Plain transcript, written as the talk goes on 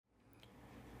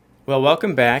Well,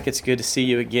 welcome back. It's good to see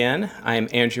you again. I am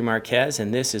Andrew Marquez,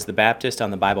 and this is the Baptist on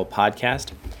the Bible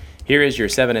podcast. Here is your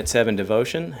 7 at 7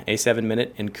 devotion, a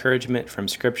 7-minute encouragement from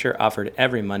Scripture offered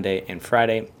every Monday and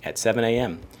Friday at 7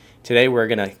 a.m. Today we're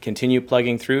going to continue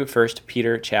plugging through 1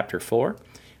 Peter chapter 4.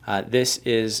 This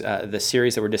is the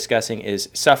series that we're discussing is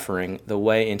Suffering, the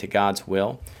Way into God's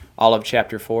Will. All of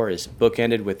chapter 4 is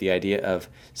bookended with the idea of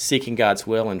seeking God's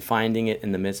will and finding it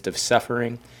in the midst of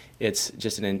suffering. It's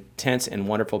just an intense and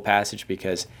wonderful passage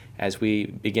because as we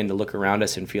begin to look around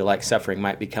us and feel like suffering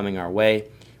might be coming our way,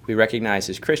 we recognize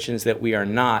as Christians that we are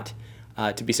not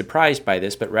to be surprised by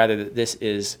this, but rather that this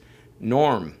is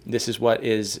norm. This is what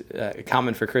is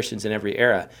common for Christians in every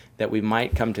era, that we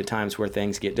might come to times where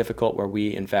things get difficult, where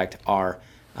we, in fact, are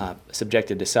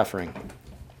subjected to suffering.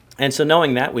 And so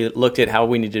knowing that, we looked at how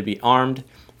we need to be armed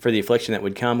for the affliction that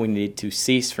would come. We need to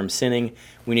cease from sinning.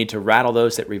 We need to rattle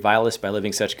those that revile us by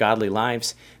living such godly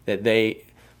lives that they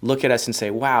look at us and say,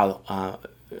 wow,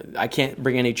 I can't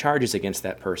bring any charges against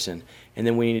that person. And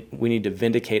then we need to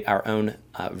vindicate our own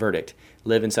verdict,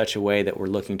 live in such a way that we're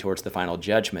looking towards the final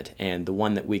judgment, and the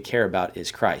one that we care about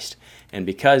is Christ. And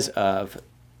because of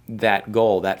that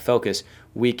goal, that focus,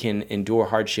 we can endure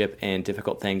hardship and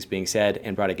difficult things being said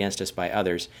and brought against us by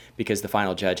others because the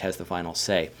final judge has the final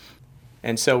say.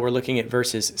 And so we're looking at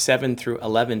verses 7 through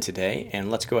 11 today,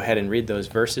 and let's go ahead and read those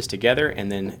verses together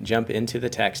and then jump into the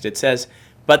text. It says,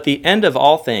 "But the end of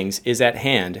all things is at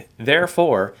hand.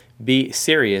 Therefore, be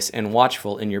serious and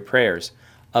watchful in your prayers.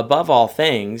 Above all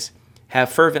things,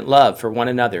 have fervent love for one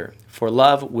another, for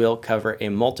love will cover a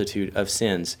multitude of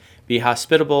sins. Be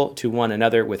hospitable to one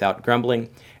another without grumbling.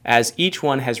 As each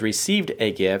one has received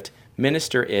a gift,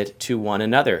 minister it to one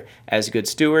another, as good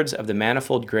stewards of the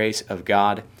manifold grace of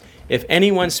God. If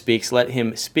anyone speaks, let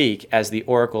him speak as the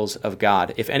oracles of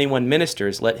God. If anyone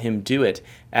ministers, let him do it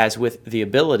as with the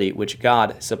ability which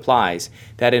God supplies,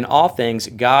 that in all things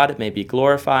God may be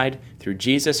glorified through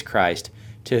Jesus Christ,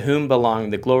 to whom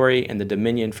belong the glory and the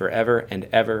dominion forever and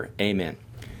ever. Amen."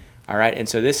 All right, and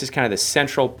so this is kind of the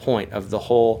central point of the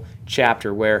whole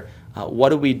chapter where what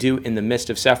do we do in the midst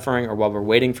of suffering, or while we're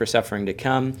waiting for suffering to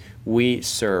come? We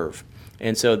serve.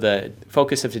 And so the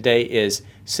focus of today is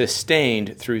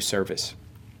sustained through service.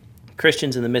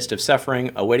 Christians in the midst of suffering,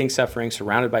 awaiting suffering,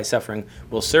 surrounded by suffering,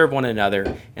 will serve one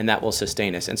another, and that will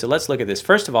sustain us. And so let's look at this.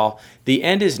 First of all, the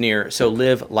end is near, so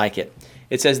live like it.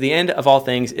 It says the end of all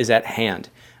things is at hand.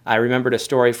 I remembered a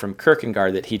story from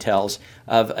Kierkegaard that he tells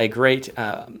of a great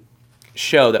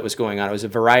show that was going on. It was a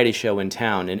variety show in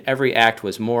town, and every act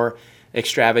was more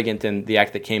extravagant than the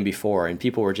act that came before, and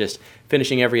people were just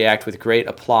finishing every act with great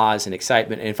applause and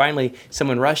excitement. And finally,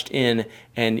 someone rushed in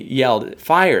and yelled,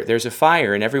 "Fire, there's a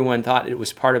fire," and everyone thought it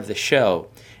was part of the show.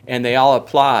 And they all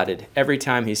applauded. Every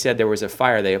time he said there was a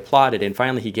fire, they applauded, and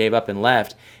finally he gave up and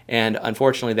left. And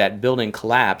unfortunately, that building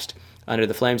collapsed under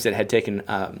the flames that had taken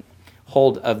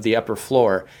hold of the upper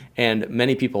floor, and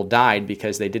many people died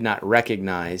because they did not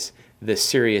recognize the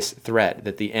serious threat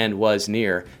that the end was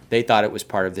near. They thought it was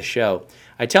part of the show.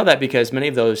 I tell that because many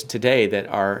of those today that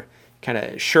are kind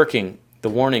of shirking the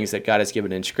warnings that God has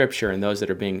given in Scripture, and those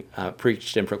that are being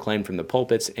preached and proclaimed from the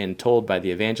pulpits and told by the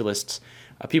evangelists,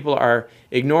 people are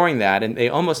ignoring that, and they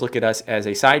almost look at us as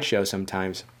a sideshow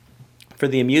sometimes. For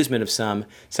the amusement of some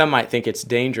might think it's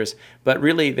dangerous, but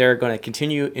really they're going to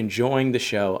continue enjoying the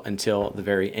show until the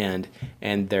very end,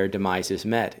 and their demise is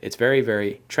met. It's very,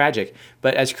 very tragic.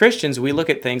 But as Christians, we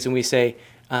look at things and we say,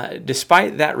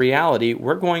 despite that reality,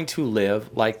 we're going to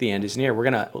live like the end is near. We're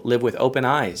going to live with open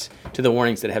eyes to the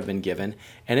warnings that have been given,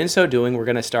 and in so doing, we're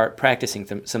going to start practicing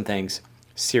some things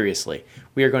seriously.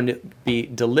 We are going to be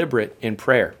deliberate in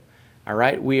prayer, all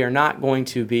right? We are not going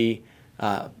to be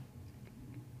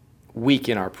weak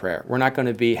in our prayer. We're not going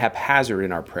to be haphazard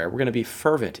in our prayer. We're going to be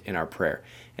fervent in our prayer.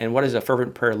 And what does a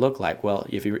fervent prayer look like? Well,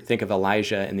 if you think of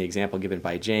Elijah and the example given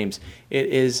by James, it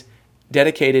is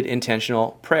dedicated,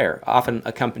 intentional prayer, often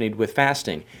accompanied with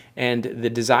fasting. And the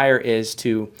desire is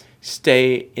to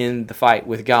stay in the fight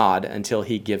with God until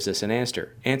he gives us an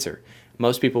answer.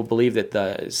 Most people believe that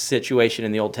the situation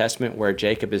in the Old Testament where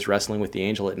Jacob is wrestling with the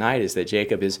angel at night is that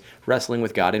Jacob is wrestling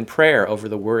with God in prayer over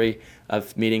the worry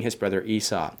of meeting his brother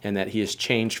Esau, and that he is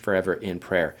changed forever in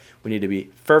prayer. We need to be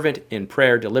fervent in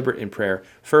prayer, deliberate in prayer,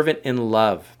 fervent in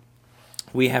love.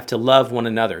 We have to love one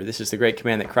another. This is the great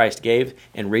command that Christ gave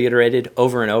and reiterated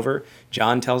over and over.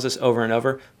 John tells us over and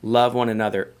over, love one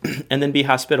another. And then be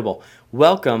hospitable.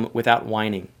 Welcome without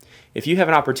whining. If you have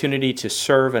an opportunity to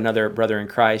serve another brother in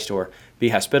Christ or be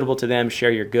hospitable to them,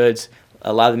 share your goods,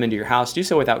 allow them into your house, do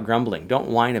so without grumbling. Don't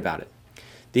whine about it.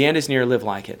 The end is near, live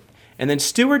like it. And then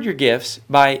steward your gifts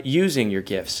by using your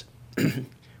gifts.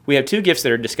 We have two gifts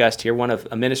that are discussed here, one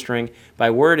of ministering by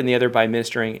word and the other by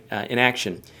ministering in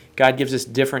action. God gives us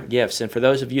different gifts, and for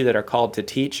those of you that are called to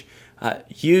teach,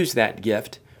 use that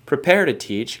gift. Prepare to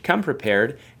teach, come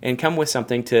prepared, and come with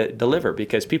something to deliver,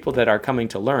 because people that are coming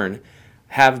to learn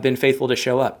have been faithful to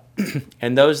show up.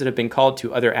 And those that have been called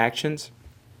to other actions,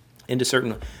 into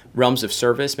certain realms of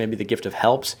service, maybe the gift of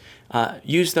helps,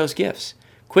 use those gifts.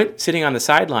 Quit sitting on the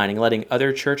sideline and letting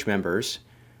other church members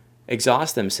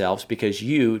exhaust themselves because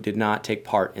you did not take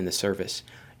part in the service.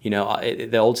 You know,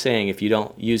 the old saying, if you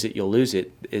don't use it, you'll lose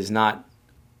it, is not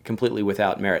completely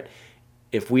without merit.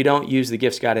 If we don't use the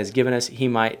gifts God has given us, he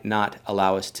might not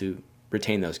allow us to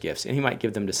retain those gifts, and he might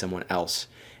give them to someone else.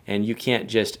 And you can't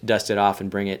just dust it off and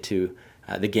bring it to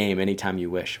the game anytime you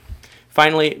wish.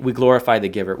 Finally, we glorify the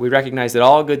giver. We recognize that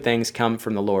all good things come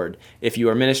from the Lord. If you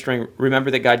are ministering,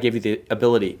 remember that God gave you the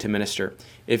ability to minister.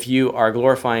 If you are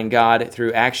glorifying God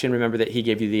through action, remember that he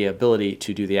gave you the ability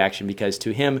to do the action, because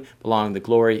to him belong the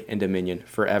glory and dominion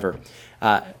forever.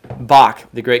 Bach,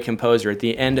 the great composer, at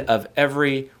the end of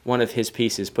every one of his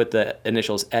pieces, put the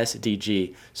initials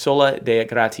SDG, Sola Deo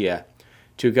Gratia,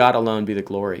 to God alone be the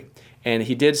glory. And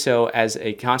he did so as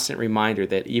a constant reminder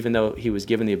that even though he was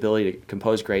given the ability to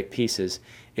compose great pieces,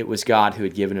 it was God who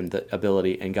had given him the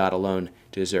ability, and God alone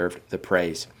deserved the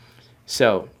praise.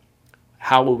 So,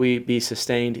 how will we be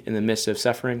sustained in the midst of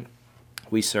suffering?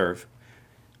 We serve.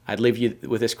 I'd leave you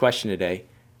with this question today.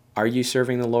 Are you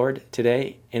serving the Lord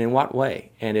today, and in what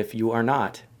way? And if you are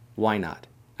not, why not?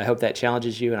 I hope that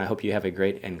challenges you, and I hope you have a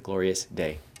great and glorious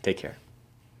day. Take care.